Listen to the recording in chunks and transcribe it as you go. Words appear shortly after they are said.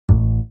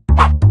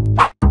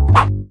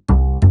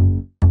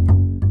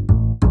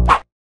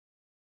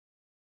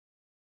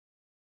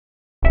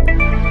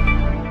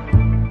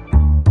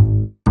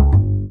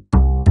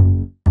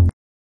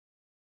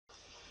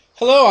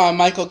Hello, I'm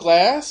Michael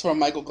Glass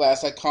from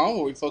michaelglass.com,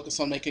 where we focus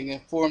on making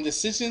informed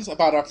decisions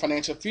about our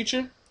financial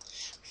future.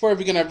 Before we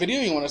begin our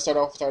video, you want to start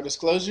off with our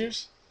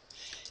disclosures.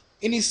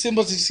 Any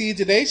symbols you see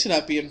today should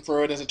not be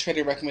inferred as a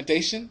trading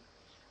recommendation.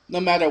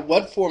 No matter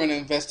what form of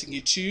investing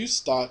you choose,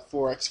 stock,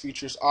 forex,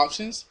 futures,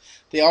 options,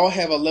 they all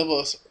have a level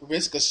of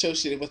risk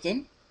associated with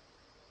them.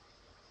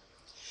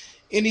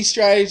 Any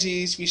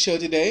strategies we show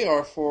today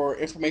are for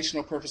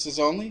informational purposes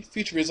only.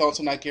 Future results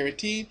are not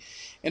guaranteed.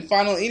 And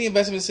finally, any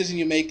investment decision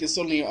you make is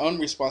solely your own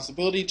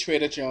responsibility.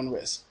 Trade at your own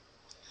risk.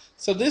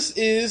 So this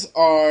is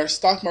our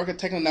stock market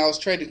technical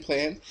analysis trading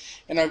plan.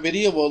 In our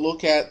video, we'll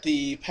look at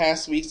the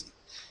past week's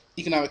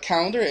economic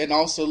calendar and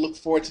also look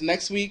forward to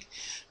next week.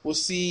 We'll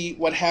see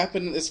what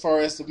happened as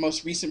far as the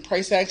most recent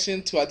price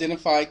action to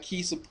identify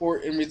key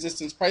support and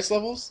resistance price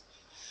levels.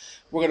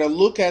 We're going to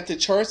look at the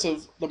charts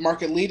of the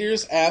market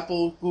leaders,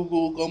 Apple,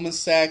 Google,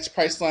 Goldman-Sachs,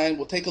 Priceline.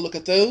 We'll take a look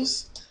at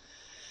those.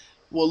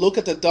 We'll look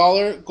at the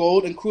dollar,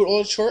 gold, and crude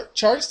oil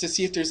charts to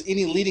see if there's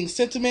any leading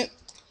sentiment.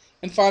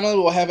 And finally,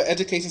 we'll have an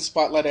education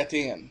spotlight at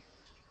the end.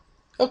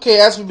 Okay,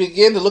 as we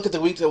begin to look at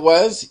the week that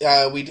was,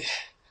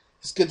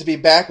 it's good to be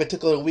back. We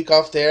took a little week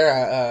off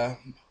there.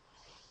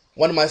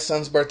 One of my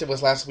son's birthday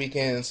was last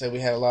weekend, and so we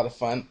had a lot of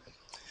fun.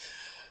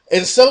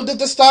 And so did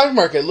the stock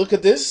market. Look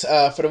at this.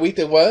 For the week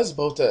that was,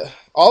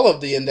 all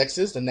of the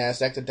indexes, the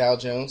NASDAQ, the Dow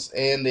Jones,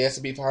 and the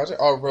S&P 500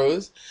 all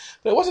rose.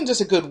 But it wasn't just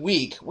a good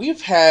week.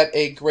 We've had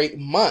a great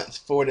month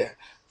for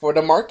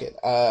the market.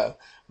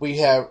 We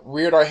have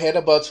reared our head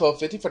above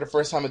 1250 for the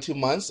first time in 2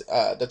 months.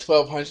 The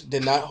 1200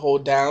 did not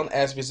hold down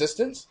as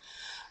resistance.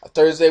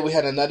 Thursday, we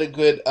had another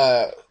good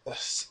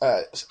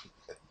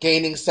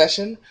gaining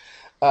session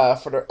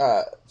for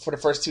the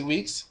first 2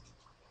 weeks.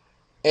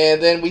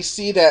 And then we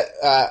see that,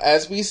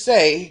 as we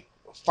say,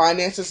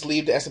 finances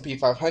leave the S&P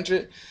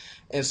 500.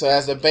 And so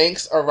as the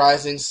banks are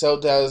rising, so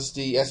does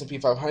the S&P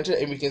 500.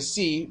 And we can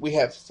see we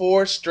have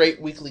 4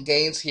 straight weekly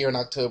gains here in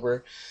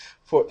October.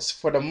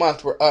 For the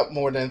month, we're up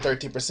more than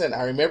 13%.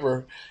 I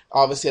remember,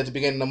 obviously, at the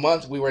beginning of the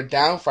month, we were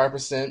down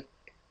 5%.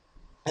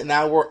 And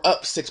now we're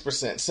up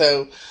 6%.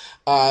 So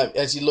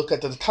as you look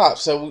at the top,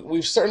 so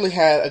we've certainly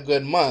had a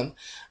good month.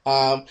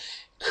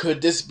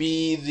 Could this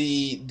be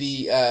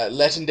the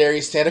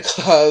legendary Santa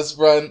Claus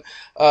run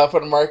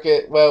for the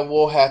market? Well,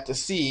 we'll have to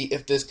see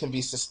if this can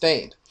be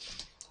sustained.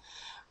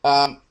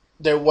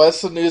 There was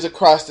some news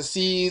across the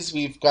seas.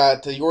 We've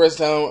got the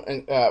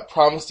Eurozone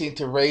promising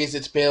to raise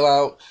its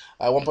bailout,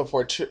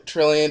 1.4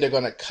 trillion. They're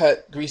going to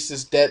cut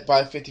Greece's debt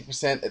by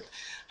 50%,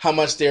 how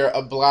much they're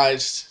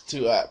obliged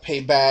to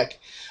pay back.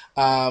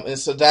 And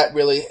so that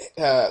really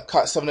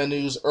caught some of the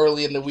news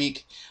early in the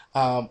week.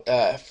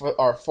 For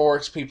our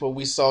forex people,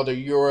 we saw the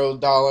euro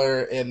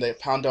dollar and the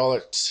pound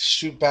dollar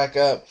shoot back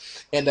up,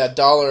 and the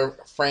dollar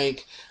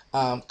franc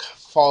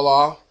fall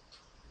off.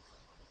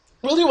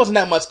 Really wasn't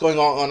that much going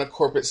on the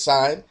corporate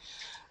side,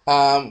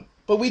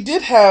 but we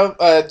did have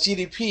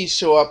GDP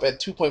show up at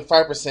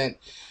 2.5%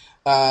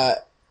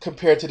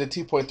 compared to the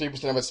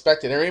 2.3%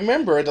 expected. And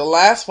remember, the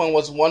last one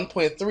was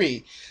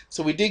 1.3,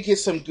 so we did get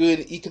some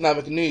good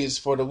economic news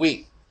for the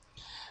week.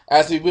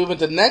 As we move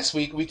into next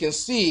week, we can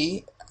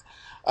see.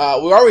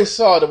 We already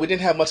saw that we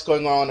didn't have much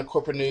going on in the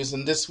corporate news,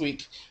 and this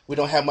week we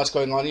don't have much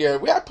going on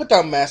here. I put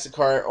down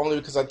MasterCard only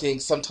because I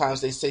think sometimes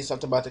they say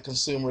something about the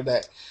consumer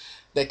that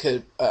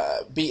could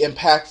be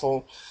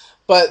impactful.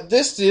 But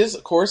this is,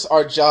 of course,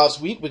 our jobs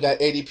week. We got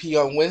ADP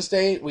on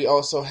Wednesday. We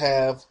also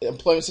have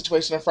employment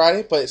situation on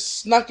Friday. But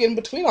snuck in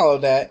between all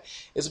of that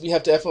is we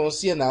have the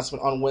FOMC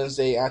announcement on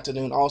Wednesday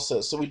afternoon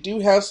also. So we do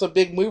have some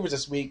big movers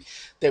this week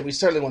that we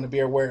certainly want to be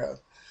aware of.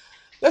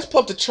 Let's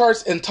pull up the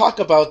charts and talk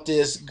about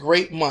this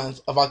great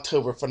month of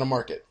October for the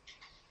market.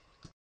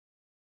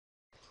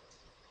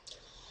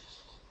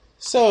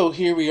 So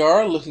here we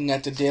are looking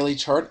at the daily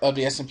chart of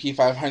the S&P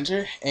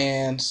 500,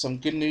 and some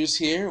good news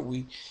here.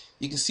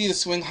 You can see the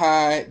swing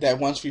high that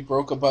once we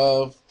broke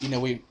above,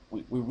 we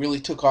really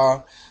took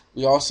off.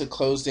 We also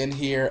closed in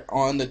here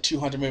on the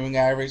 200 moving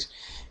average,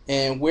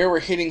 and where we're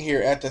hitting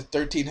here at the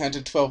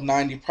 1300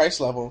 1290 price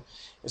level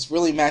is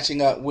really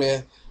matching up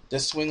with the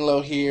swing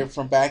low here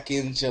from back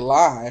in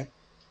July.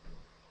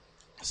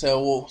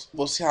 So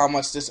we'll see how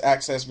much this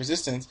acts as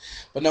resistance.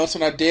 But notice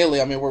on our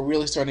daily, we're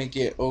really starting to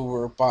get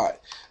overbought.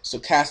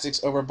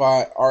 Stochastics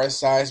overbought,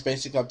 RSI is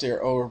basically up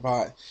there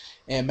overbought,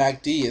 and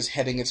MACD is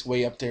heading its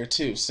way up there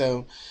too.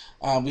 So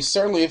we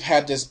certainly have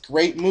had this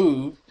great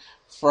move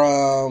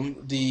from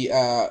the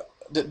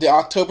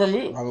October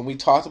move. We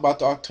talked about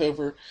the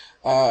October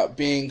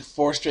being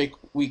 4 straight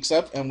weeks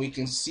up, and we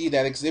can see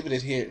that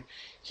exhibited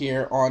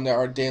here on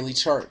our daily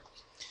chart.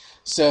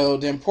 So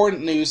the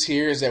important news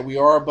here is that we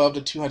are above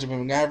the 200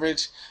 moving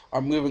average.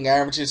 Our moving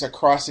averages are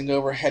crossing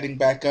over, heading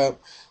back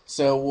up.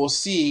 So we'll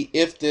see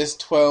if this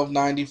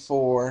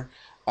 1294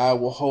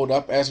 will hold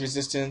up as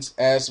resistance,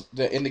 as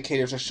the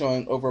indicators are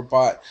showing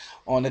overbought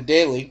on the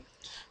daily.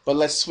 But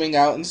let's swing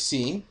out and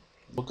see.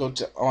 We'll go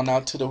on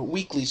out to the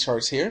weekly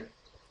charts here.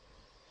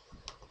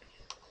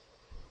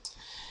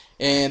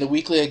 And the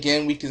weekly,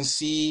 again, we can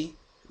see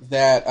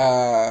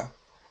that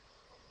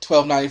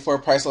 1294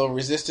 price level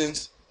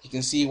resistance. You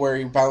can see where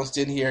he bounced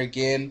in here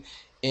again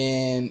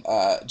in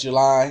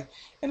July,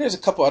 and there's a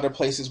couple other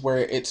places where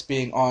it's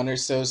being honored,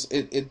 so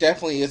it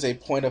definitely is a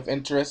point of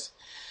interest.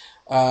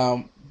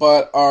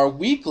 But our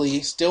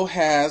weekly still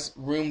has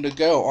room to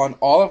go on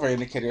all of our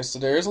indicators, so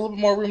there is a little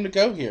bit more room to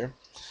go here.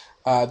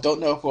 Don't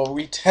know if we'll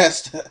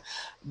retest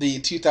the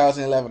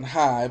 2011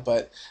 high,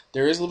 but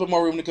there is a little bit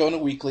more room to go in the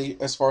weekly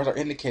as far as our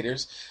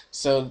indicators,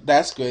 so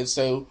that's good.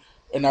 So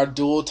in our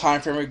dual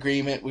time frame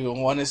agreement, we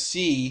will want to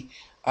see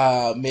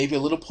maybe a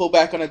little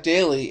pullback on a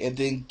daily and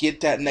then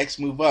get that next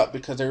move up,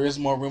 because there is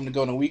more room to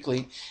go in a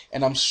weekly,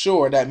 and I'm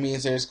sure that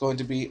means there's going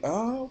to be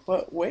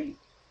but wait,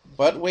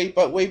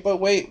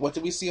 what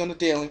did we see on the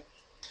daily?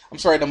 I'm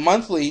sorry, the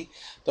monthly,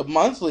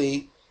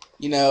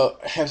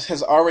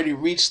 has already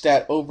reached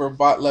that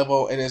overbought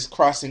level and is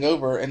crossing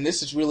over, and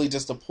this is really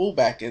just a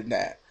pullback in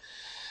that.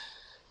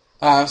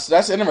 So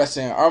that's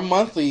interesting. Our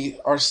monthly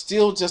are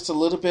still just a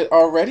little bit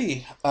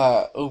already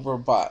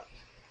overbought.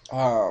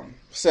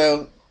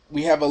 So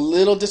we have a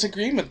little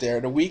disagreement there.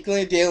 The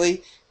weekly and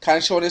daily kind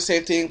of showing the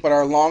same thing, but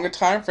our longer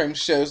time frame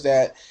shows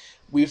that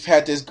we've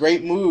had this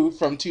great move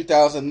from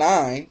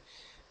 2009,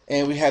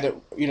 and we had it,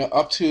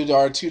 up to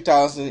our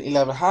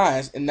 2011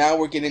 highs, and now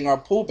we're getting our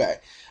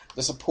pullback,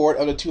 the support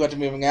of the 200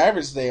 moving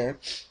average there.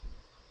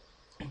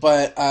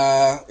 But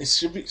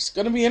it's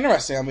going to be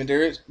interesting. I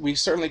mean, we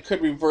certainly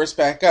could reverse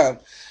back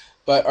up,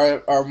 but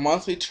our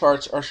monthly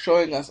charts are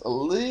showing us a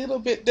little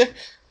bit different.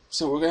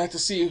 So we're going to have to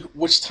see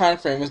which time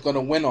frame is going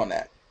to win on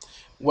that.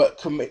 What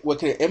can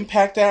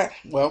impact that?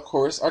 Well, of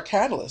course, our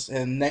catalyst.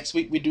 And next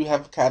week we do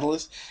have a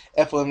catalyst,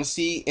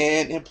 FOMC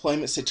and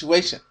employment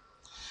situation.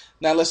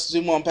 Now let's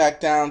zoom on back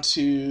down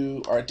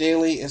to our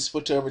daily and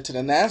switch over to the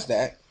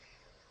NASDAQ.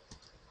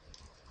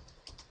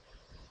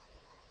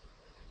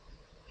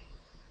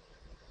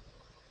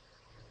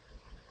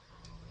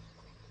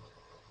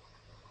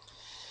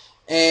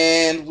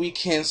 And we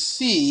can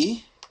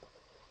see,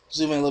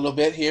 zoom in a little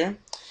bit here.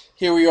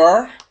 Here we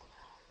are,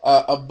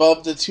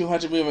 above the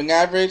 200 moving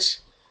average.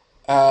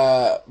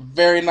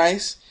 Very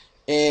nice.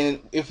 And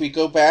if we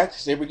go back,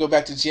 say we go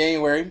back to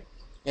January,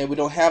 and we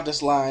don't have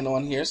this line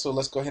on here, so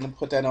let's go ahead and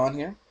put that on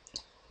here.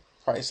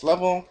 Price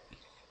level.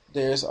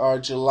 There's our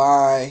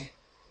July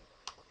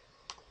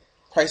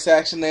price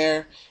action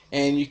there,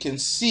 and you can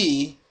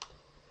see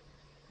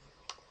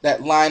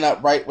that line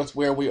up right with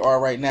where we are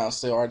right now.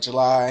 So our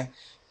July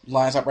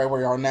lines up right where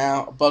we are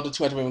now, above the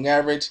 200 moving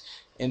average,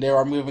 and there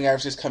are moving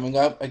averages coming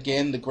up.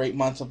 Again, the great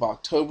month of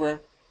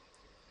October.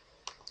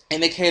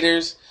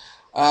 Indicators,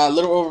 a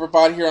little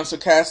overbought here on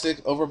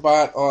stochastic,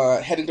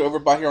 overbought, heading to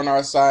overbought here on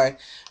RSI.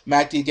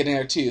 MACD getting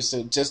there too.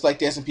 So just like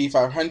the S&P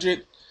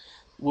 500,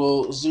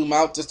 we'll zoom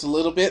out just a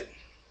little bit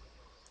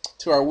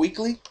to our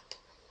weekly,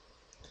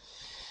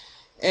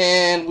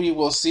 and we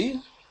will see.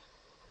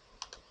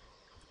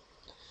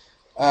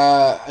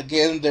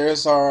 Again,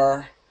 there's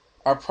our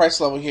price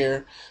level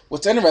here.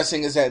 What's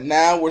interesting is that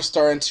now we're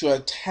starting to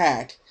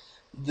attack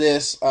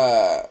this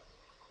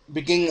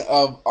beginning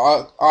of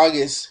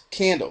August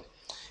candle,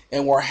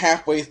 and we're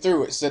halfway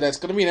through it. So that's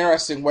going to be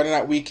interesting whether or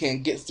not we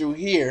can get through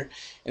here.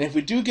 And if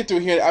we do get through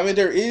here, I mean,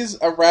 there is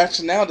a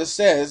rationale that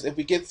says if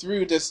we get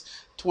through this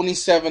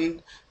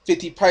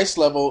 2750 price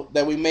level,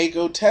 that we may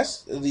go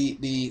test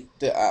the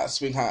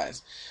swing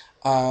highs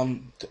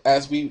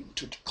as we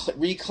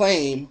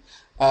reclaim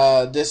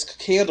this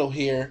candle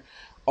here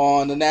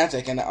on the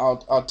NASDAQ. And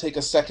I'll take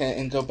a second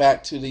and go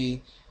back to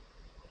the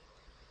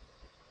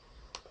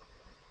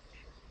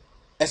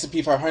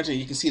S&P 500.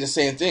 You can see the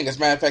same thing. As a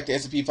matter of fact, the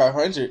S&P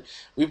 500,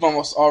 we've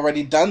almost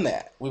already done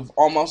that. We've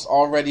almost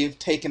already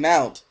taken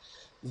out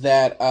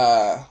that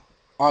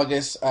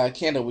August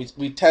candle.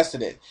 We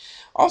tested it.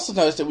 Also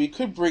notice that we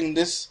could bring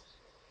this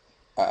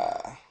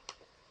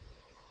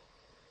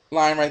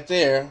line right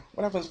there.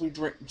 What happens if we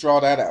draw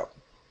that out?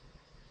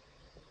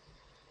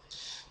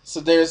 So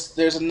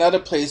there's another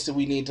place that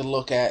we need to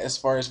look at as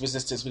far as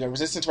resistance. We got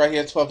resistance right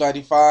here at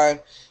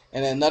 1295,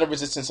 and then another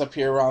resistance up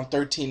here around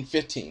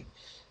 1315.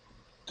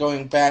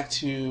 Going back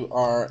to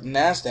our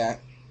NASDAQ,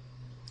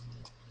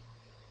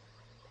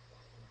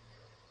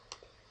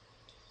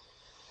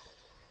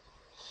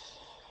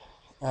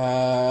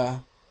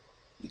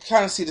 you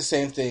kind of see the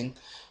same thing,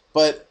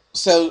 but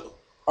so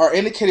our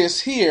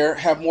indicators here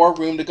have more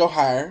room to go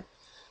higher.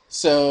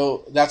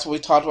 So that's what we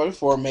talked about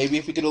before. Maybe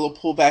if we get a little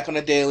pullback on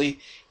the daily,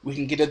 we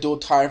can get a dual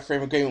time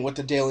frame agreement with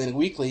the daily and the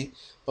weekly.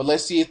 But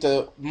let's see if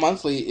the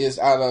monthly is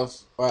out of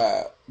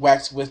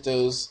whack with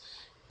those,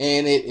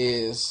 and it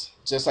is.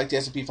 Just like the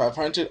S&P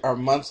 500, our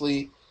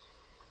monthly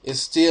is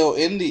still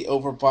in the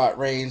overbought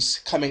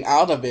range, coming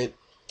out of it,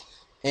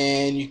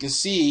 and you can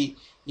see,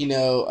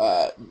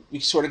 we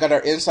sort of got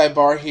our inside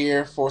bar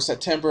here for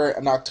September,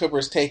 and October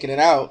is taking it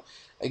out.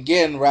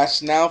 Again,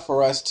 rationale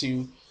for us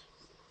to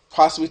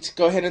possibly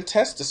go ahead and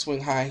test the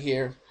swing high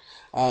here,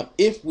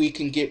 if we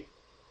can get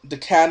the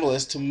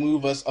catalyst to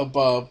move us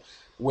above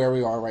where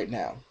we are right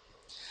now.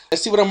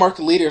 Let's see what our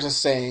market leaders are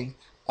saying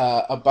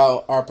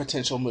about our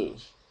potential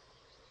move.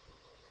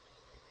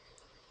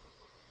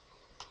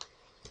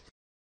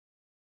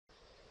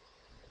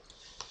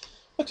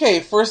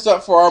 Okay, first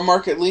up for our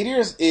market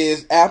leaders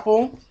is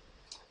Apple.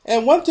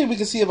 And one thing we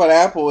can see about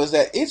Apple is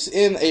that it's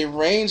in a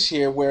range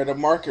here where the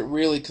market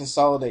really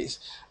consolidates.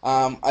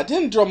 I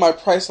didn't draw my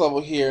price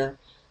level here,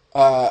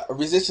 a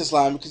resistance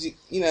line, because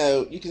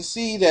you can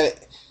see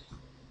that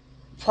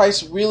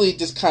price really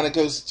just kind of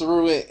goes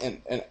through it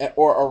and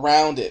or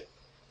around it.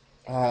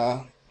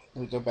 Let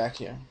me go back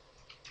here.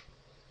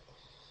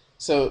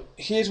 So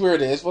here's where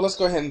it is. Well, let's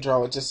go ahead and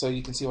draw it just so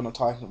you can see what I'm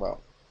talking about.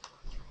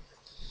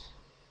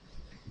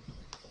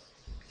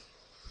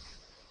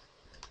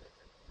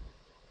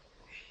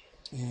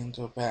 And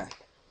go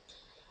back.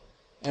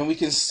 And we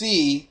can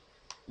see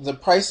the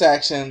price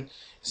action.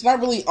 It's not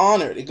really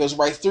honored. It goes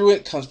right through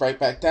it, comes right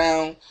back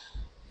down,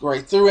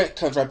 right through it,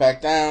 comes right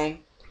back down.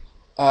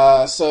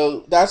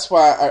 So that's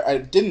why I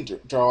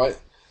didn't draw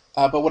it.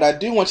 But what I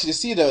do want you to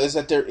see, though, is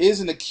that there is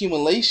an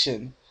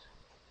accumulation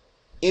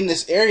in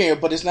this area,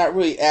 but it's not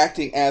really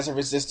acting as a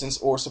resistance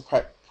or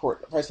support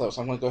price level. So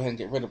I'm going to go ahead and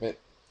get rid of it.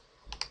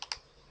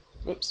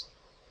 Whoops.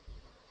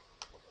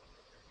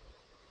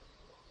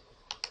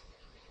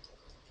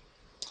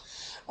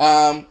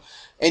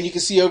 And you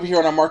can see over here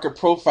on our market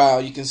profile,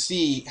 you can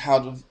see how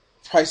the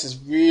price is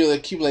really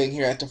accumulating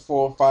here at the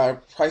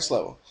 405 price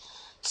level.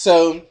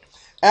 So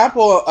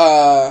Apple,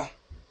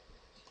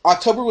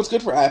 October was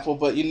good for Apple,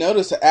 but you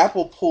notice that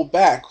Apple pulled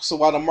back. So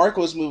while the market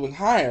was moving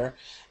higher,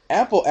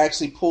 Apple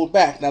actually pulled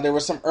back. Now there were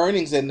some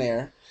earnings in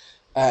there,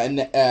 and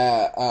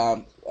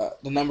the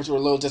numbers were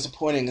a little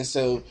disappointing, and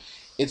so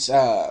it's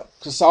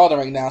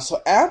consolidating now.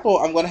 So Apple,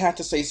 I'm going to have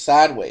to say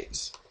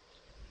sideways.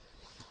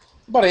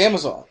 What about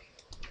Amazon?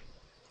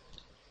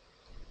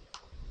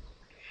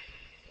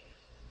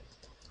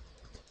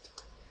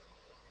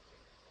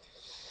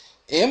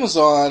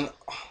 Amazon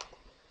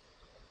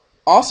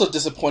also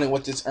disappointed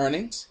with its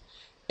earnings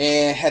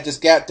and had this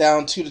gap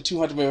down to the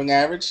 200 moving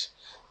average.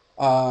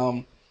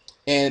 And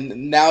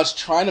now it's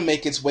trying to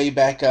make its way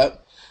back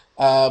up.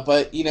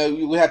 But, we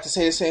have to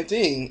say the same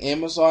thing.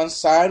 Amazon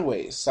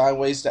sideways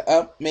to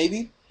up,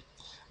 maybe.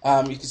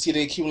 You can see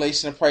the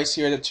accumulation of price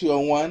here at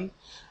 201,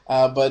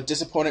 but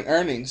disappointing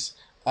earnings.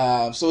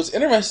 So it's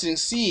interesting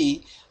to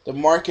see the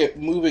market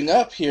moving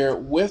up here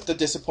with the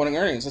disappointing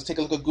earnings. Let's take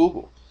a look at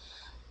Google.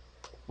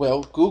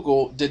 Well,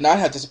 Google did not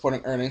have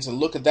disappointing earnings, and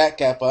look at that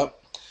gap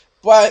up.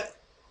 But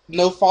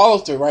no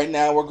follow-through. Right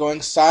now we're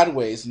going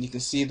sideways, and you can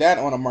see that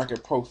on a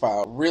market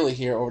profile really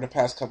here over the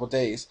past couple of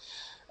days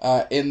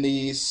in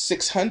the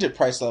 600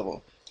 price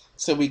level.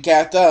 So we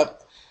gapped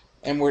up,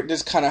 and we're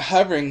just kind of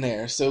hovering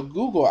there. So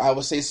Google, I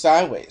would say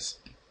sideways.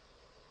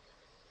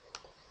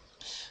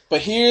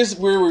 But here's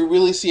where we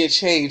really see a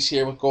change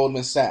here with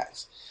Goldman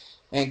Sachs.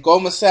 And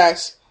Goldman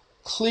Sachs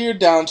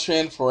cleared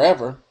downtrend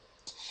forever.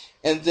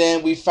 And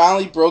then we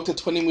finally broke the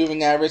 20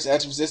 moving average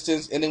as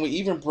resistance, and then we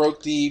even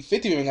broke the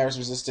 50 moving average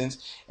resistance.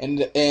 And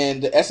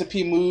the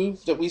S&P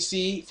move that we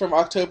see from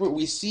October,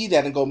 we see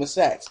that in Goldman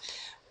Sachs.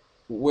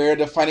 Where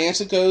the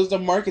financial goes, the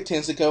market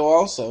tends to go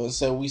also. And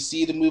so we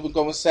see the move in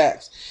Goldman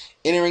Sachs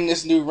entering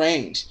this new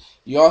range.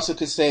 You also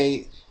could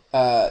say,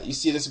 you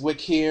see this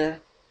wick here,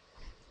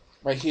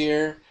 right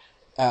here.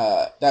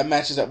 That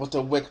matches up with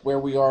the wick where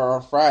we are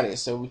on Friday.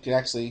 So we could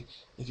actually,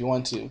 if you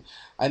want to.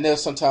 I know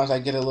sometimes I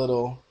get a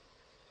little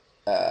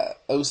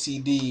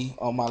OCD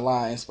on my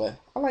lines, but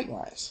I like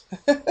lines.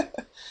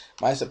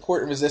 My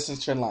support and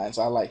resistance trend lines,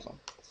 I like them.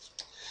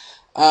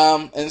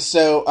 And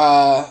so,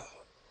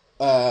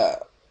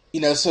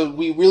 so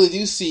we really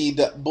do see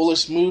the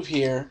bullish move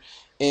here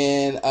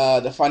in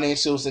the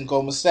financials in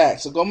Goldman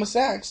Sachs. So Goldman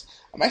Sachs,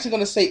 I'm actually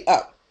going to say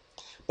up,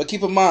 but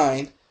keep in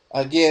mind,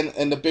 again,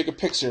 in the bigger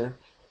picture,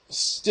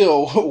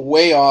 still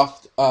way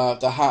off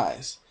the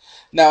highs.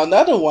 Now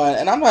another one,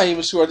 and I'm not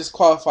even sure this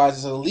qualifies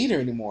as a leader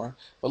anymore,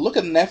 but look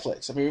at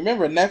Netflix. I mean,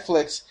 remember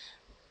Netflix,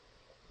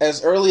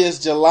 as early as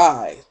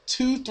July,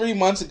 3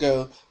 months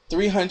ago,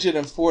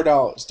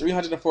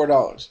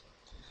 $304.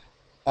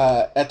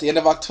 At the end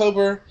of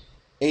October,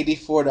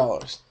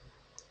 $84.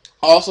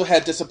 Also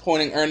had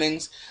disappointing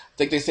earnings. I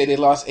think they say they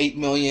lost 8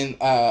 million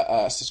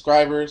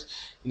subscribers.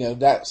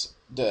 That's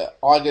the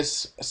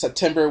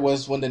September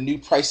was when the new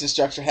pricing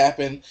structure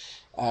happened.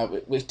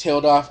 We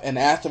tailed off, and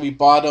after we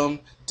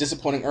bottomed,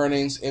 disappointing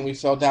earnings, and we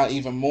fell down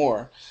even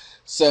more.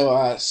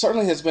 So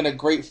certainly has been a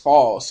great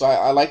fall. So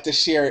I like to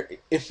share,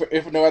 if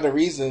for no other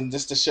reason,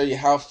 just to show you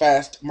how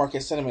fast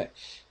market sentiment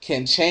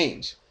can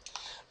change.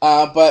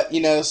 But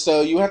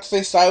so you have to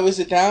say sideways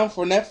it down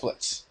for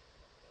Netflix.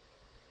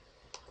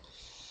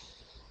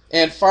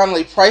 And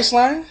finally,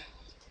 Priceline.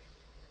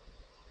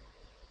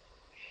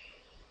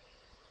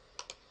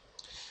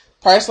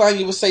 Priceline,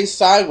 you would say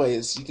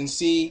sideways. You can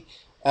see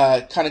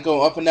kind of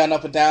going up and down,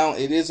 up and down.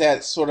 It is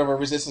at sort of a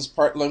resistance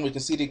part line. We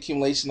can see the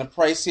accumulation of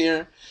price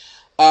here.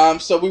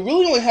 So we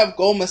really only have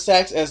Goldman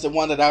Sachs as the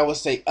one that I would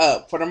say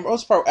up. For the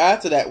most part,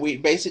 after that, we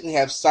basically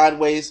have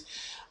sideways.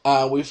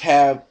 We've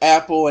had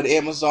Apple and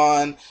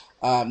Amazon,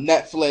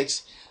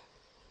 Netflix,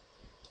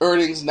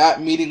 earnings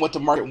not meeting what the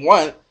market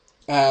want.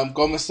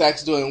 Goldman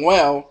Sachs doing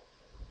well.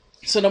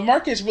 So the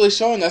market is really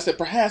showing us that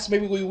perhaps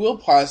maybe we will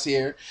pause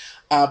here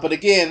But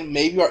again,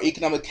 maybe our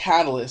economic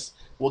catalyst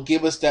will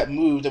give us that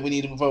move that we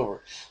need to move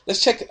over.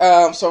 Let's check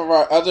some of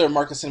our other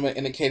market sentiment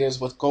indicators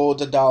with gold,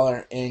 the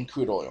dollar, and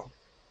crude oil.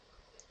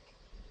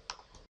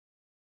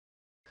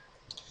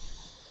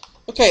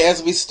 Okay,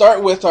 as we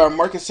start with our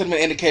market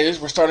sentiment indicators,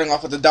 we're starting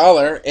off with the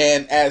dollar,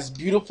 and as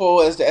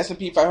beautiful as the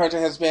S&P 500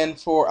 has been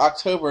for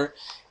October,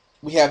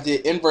 we have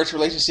the inverse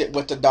relationship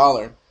with the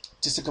dollar.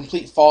 Just a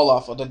complete fall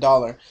off of the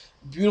dollar.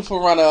 Beautiful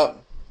run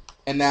up,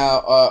 and now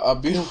a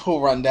beautiful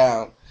run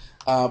down.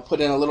 Put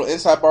in a little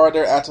inside bar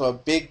there after a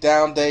big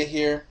down day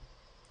here.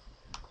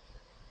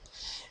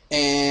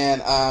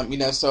 And,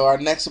 so our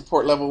next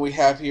support level we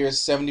have here is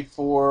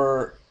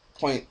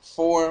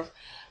 74.4.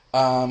 For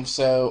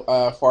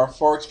our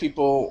Forex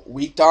people,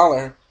 weak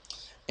dollar.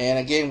 And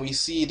again, we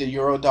see the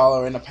euro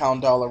dollar and the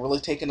pound dollar really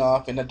taking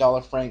off and the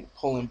dollar franc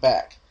pulling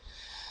back.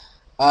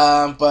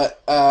 So it's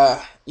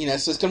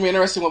going to be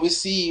interesting what we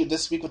see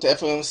this week with the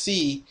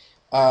FOMC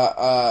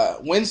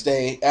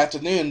Wednesday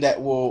afternoon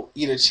that will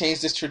either change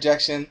this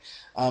trajectory.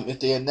 If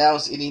they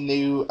announce any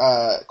new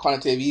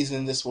quantitative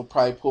easing, this will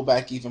probably pull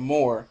back even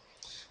more.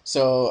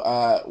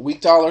 So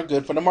weak dollar,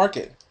 good for the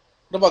market.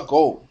 What about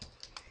gold?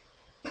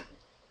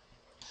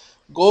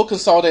 Gold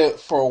consolidated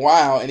for a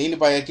while, and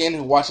anybody again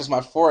who watches my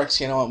Forex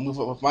channel on Move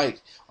Up with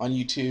Mike on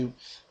YouTube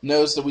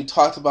knows that we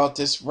talked about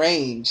this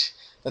range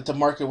that the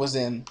market was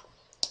in,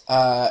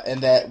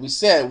 and that we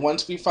said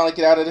once we finally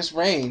get out of this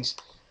range,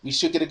 we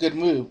should get a good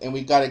move, and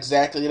we got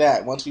exactly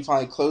that. Once we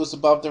finally closed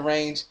above the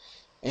range,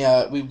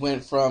 we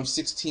went from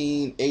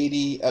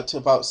 1680 up to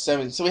about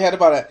 7. So we had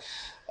about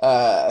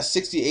a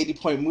 60, 80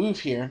 point move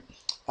here,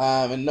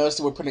 and notice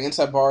that we're putting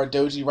inside bar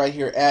doji right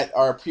here at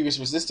our previous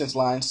resistance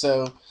line.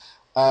 So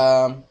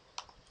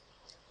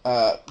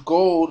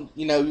gold,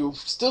 you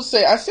still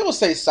say, I still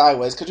say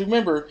sideways, because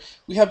remember,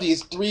 we have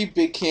these 3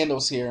 big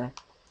candles here,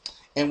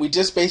 and we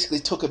just basically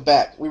took it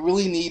back. We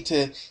really need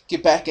to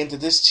get back into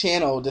this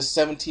channel, this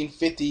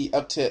 1750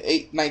 up to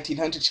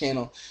 1900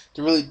 channel,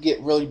 to really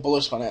get really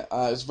bullish on it.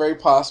 It's very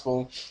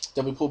possible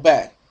that we pull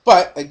back.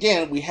 But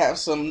again, we have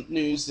some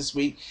news this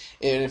week,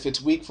 and if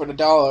it's weak for the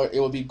dollar,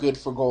 it will be good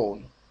for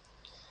gold.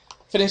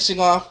 Finishing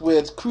off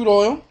with crude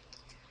oil.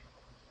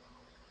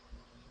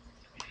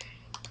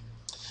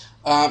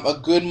 A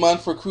good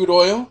month for crude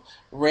oil.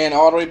 Ran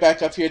all the way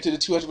back up here to the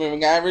 200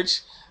 moving average.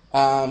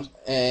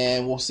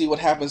 And we'll see what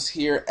happens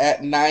here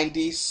at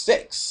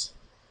 96.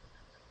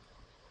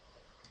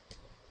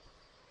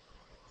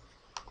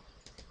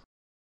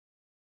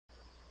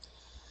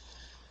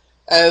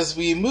 As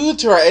we move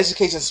to our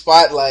education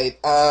spotlight,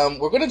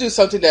 we're going to do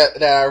something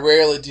that I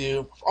rarely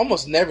do,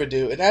 almost never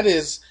do, and that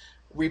is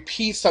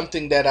repeat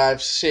something that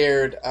I've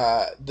shared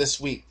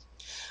this week.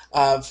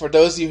 For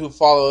those of you who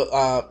follow,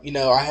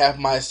 I have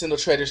my Single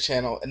Traders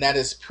channel, and that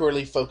is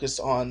purely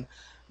focused on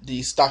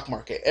the stock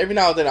market. Every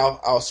now and then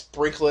I'll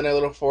sprinkle in a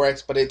little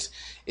Forex, but it's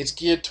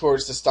geared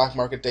towards the stock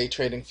market, day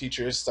trading,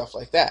 futures, stuff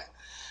like that.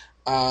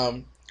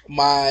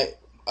 My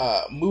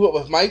Move Up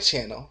with Mike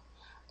channel,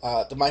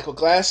 the Michael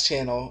Glass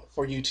channel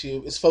for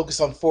YouTube, is focused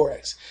on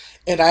Forex.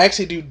 And I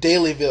actually do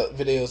daily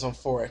videos on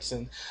Forex,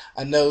 and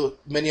I know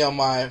many on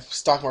my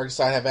stock market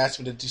side have asked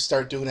me to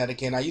start doing that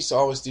again. I used to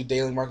always do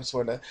daily markets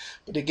for that,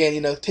 but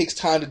again, it takes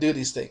time to do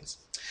these things.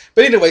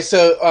 But anyway,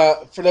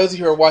 so for those of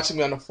you who are watching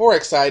me on the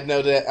Forex side,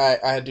 know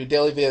that I do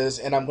daily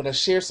videos, and I'm going to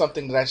share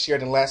something that I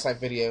shared in last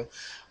night's video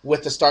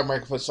with the stock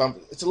market. So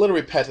it's a little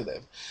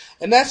repetitive,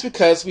 and that's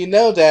because we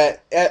know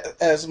that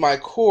as my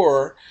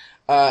core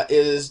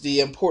is the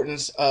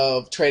importance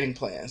of trading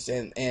plans,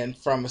 and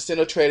from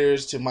Ascendo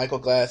Traders to Michael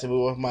Glass and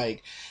Move with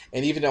Mike,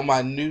 and even on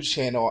my new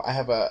channel, I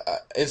have a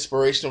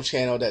inspirational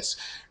channel that's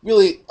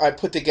really I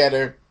put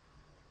together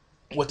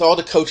with all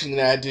the coaching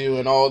that I do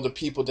and all the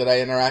people that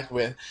I interact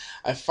with.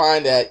 I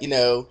find that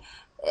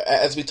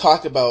as we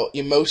talk about,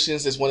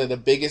 emotions is one of the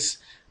biggest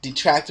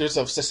detractors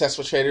of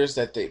successful traders,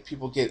 that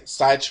people get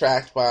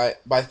sidetracked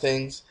by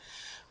things.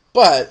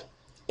 But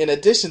in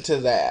addition to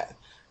that,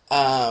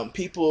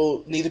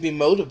 people need to be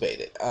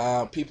motivated.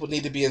 People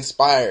need to be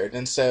inspired.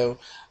 And so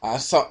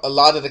a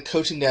lot of the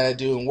coaching that I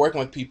do and working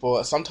with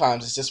people,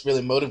 sometimes it's just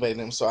really motivating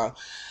them. So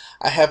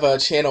I have a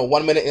channel,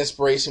 1 Minute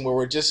Inspiration, where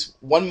we're just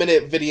 1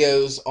 minute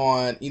videos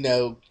on,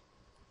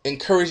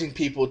 encouraging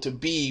people to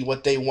be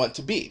what they want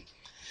to be.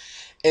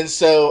 And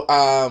so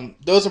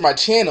those are my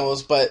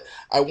channels, but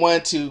I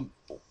wanted to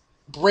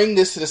bring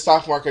this to the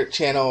stock market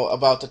channel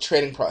about the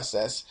trading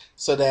process,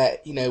 so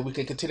that we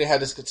can continue to have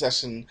this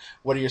discussion.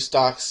 What are your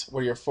stocks? What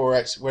are your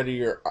Forex? What are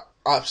your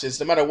options?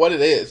 No matter what it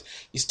is,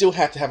 you still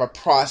have to have a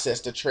process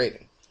to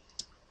trading.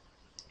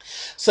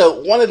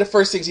 So one of the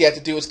first things you have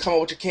to do is come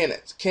up with your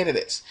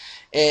candidates,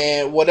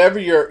 and whatever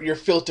your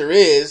filter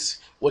is,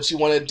 what you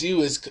want to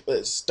do is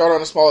start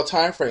on a smaller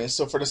time frame.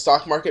 So for the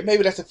stock market,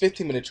 maybe that's a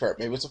 15-minute chart,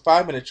 maybe it's a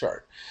 5-minute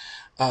chart.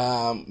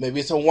 Maybe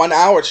it's a 1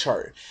 hour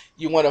chart.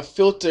 You want to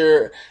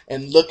filter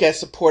and look at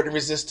support and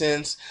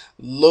resistance,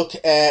 look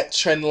at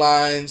trend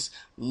lines,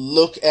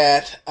 look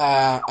at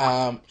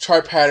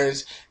chart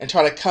patterns, and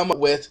try to come up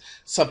with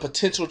some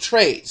potential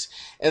trades.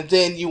 And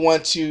then you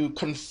want to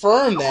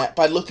confirm that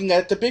by looking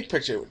at the big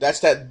picture.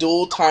 That's that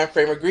dual time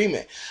frame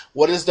agreement.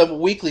 What does the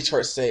weekly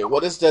chart say?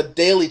 What does the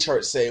daily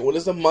chart say? What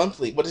is the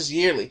monthly? What is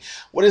yearly?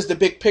 What is the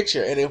big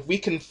picture? And if we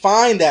can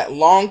find that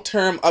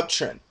long-term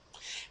uptrend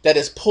that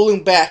is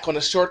pulling back on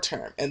the short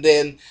term, and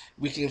then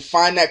we can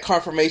find that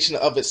confirmation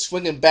of it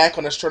swinging back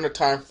on a shorter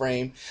time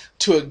frame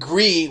to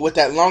agree with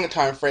that longer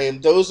time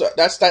frame,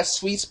 that's that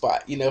sweet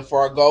spot,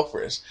 for our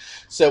golfers.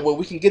 So when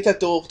we can get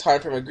that dual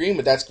time frame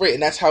agreement, that's great,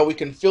 and that's how we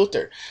can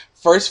filter.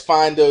 First,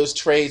 find those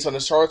trades on a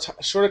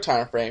shorter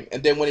time frame,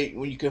 and then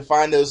when you can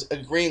find those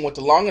agreeing with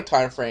the longer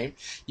time frame,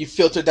 you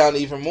filter down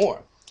even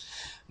more.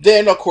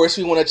 Then, of course,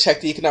 we want to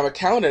check the economic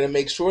calendar to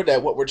make sure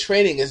that what we're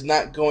trading is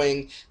not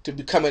going to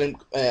become in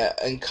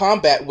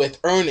combat with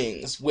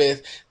earnings,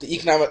 with the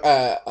economic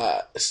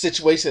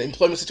situation,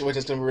 employment situation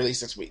that's going to be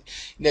released this week.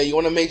 You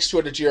want to make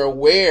sure that you're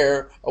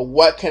aware of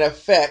what can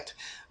affect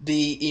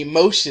the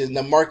emotion,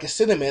 the market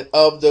sentiment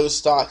of those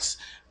stocks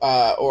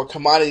or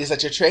commodities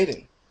that you're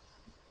trading.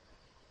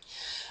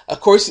 Of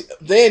course,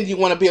 then you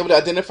want to be able to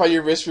identify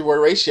your risk-reward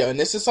ratio. And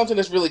this is something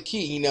that's really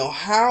key.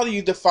 How do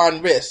you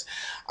define risk?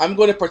 I'm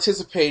going to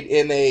participate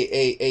in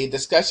a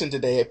discussion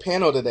today, a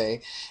panel today.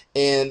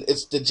 And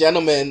it's the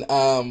gentleman,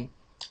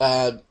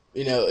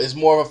 is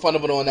more of a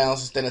fundamental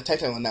analysis than a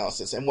technical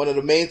analysis. And one of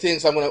the main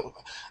things I'm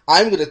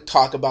going to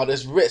talk about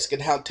is risk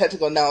and how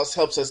technical analysis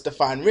helps us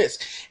define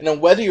risk. And then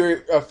whether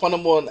you're a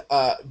fundamental,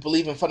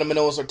 believe in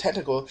fundamentals or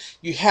technical,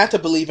 you have to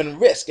believe in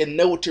risk and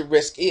know what your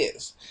risk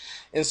is.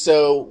 And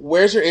so,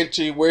 where's your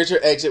entry? Where's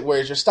your exit?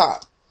 Where's your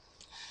stop?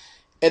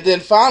 And then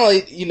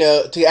finally,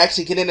 to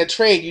actually get in a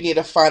trade, you need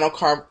a final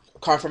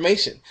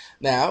confirmation.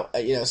 Now,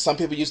 some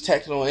people use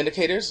technical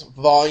indicators,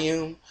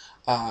 volume,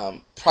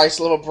 price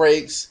level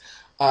breaks.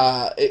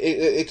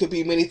 It could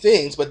be many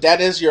things, but that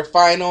is your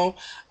final.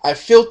 I've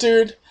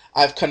filtered,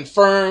 I've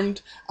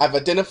confirmed, I've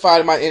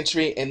identified my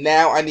entry, and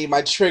now I need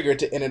my trigger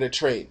to enter the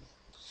trade.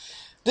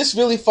 This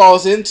really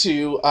falls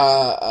into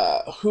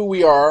who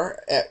we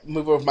are at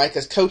Mover with Mike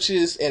as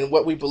coaches and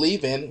what we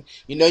believe in.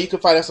 You can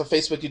find us on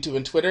Facebook, YouTube,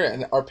 and Twitter,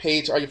 and our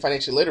page, Are You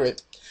Financially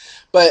Literate?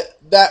 But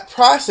that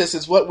process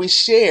is what we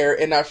share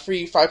in our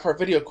free 5-part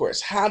video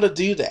course, how to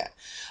do that.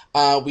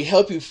 We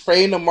help you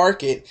frame the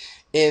market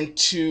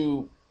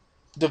into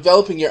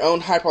developing your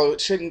own high-power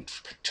trading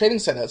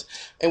setups,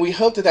 and we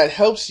hope that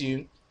helps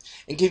you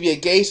and give you a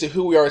gauge to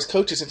who we are as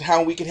coaches and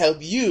how we can help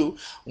you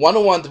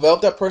one-on-one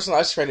develop that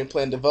personalized trading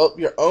plan, develop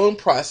your own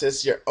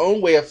process, your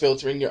own way of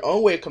filtering, your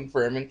own way of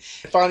confirming,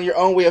 and find your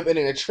own way of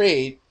entering a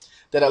trade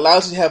that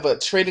allows you to have a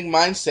trading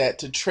mindset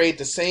to trade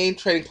the same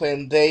trading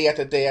plan day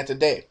after day after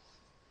day.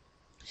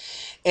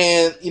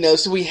 And,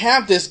 so we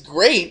have this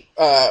great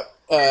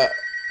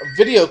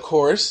video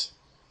course.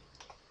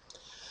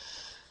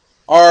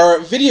 Our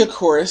video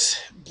course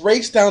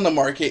breaks down the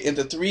market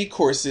into 3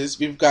 courses.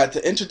 We've got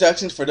the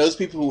introductions for those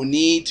people who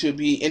need to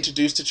be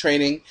introduced to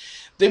trading.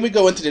 Then we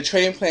go into the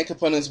trading plan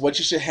components, what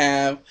you should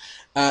have.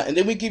 And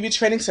then we give you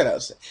trading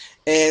setups.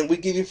 And we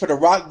give you for the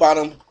rock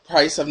bottom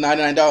price of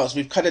 $99.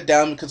 We've cut it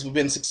down because we've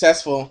been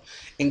successful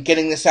in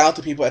getting this out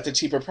to people at the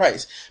cheaper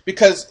price.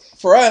 Because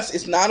for us,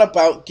 it's not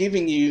about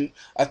giving you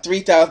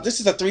this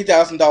is a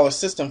 $3,000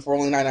 system for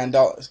only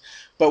 $99.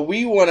 But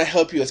we want to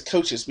help you as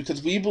coaches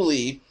because we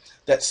believe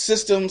that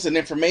systems and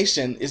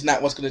information is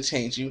not what's going to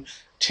change you.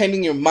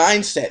 Changing your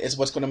mindset is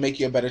what's going to make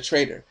you a better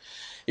trader.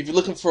 If you're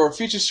looking for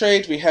futures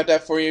trades, we have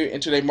that for you.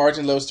 Intraday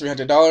margin low is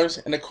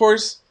 $300. And of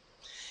course,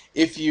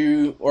 if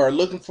you are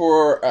looking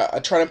for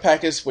a charting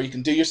package where you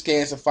can do your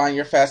scans and find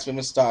your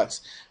fast-moving stocks,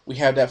 we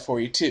have that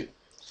for you too.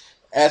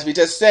 As we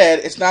just said,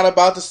 it's not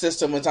about the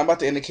system, it's not about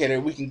the indicator.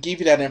 We can give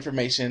you that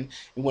information.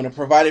 We want to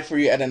provide it for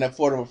you at an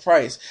affordable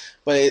price.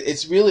 But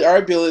it's really our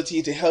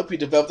ability to help you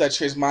develop that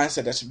trade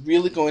mindset that's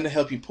really going to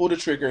help you pull the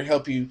trigger,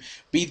 help you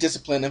be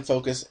disciplined and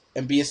focused,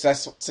 and be a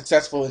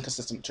successful and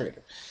consistent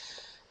trader.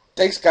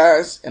 Thanks,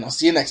 guys, and I'll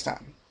see you next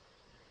time.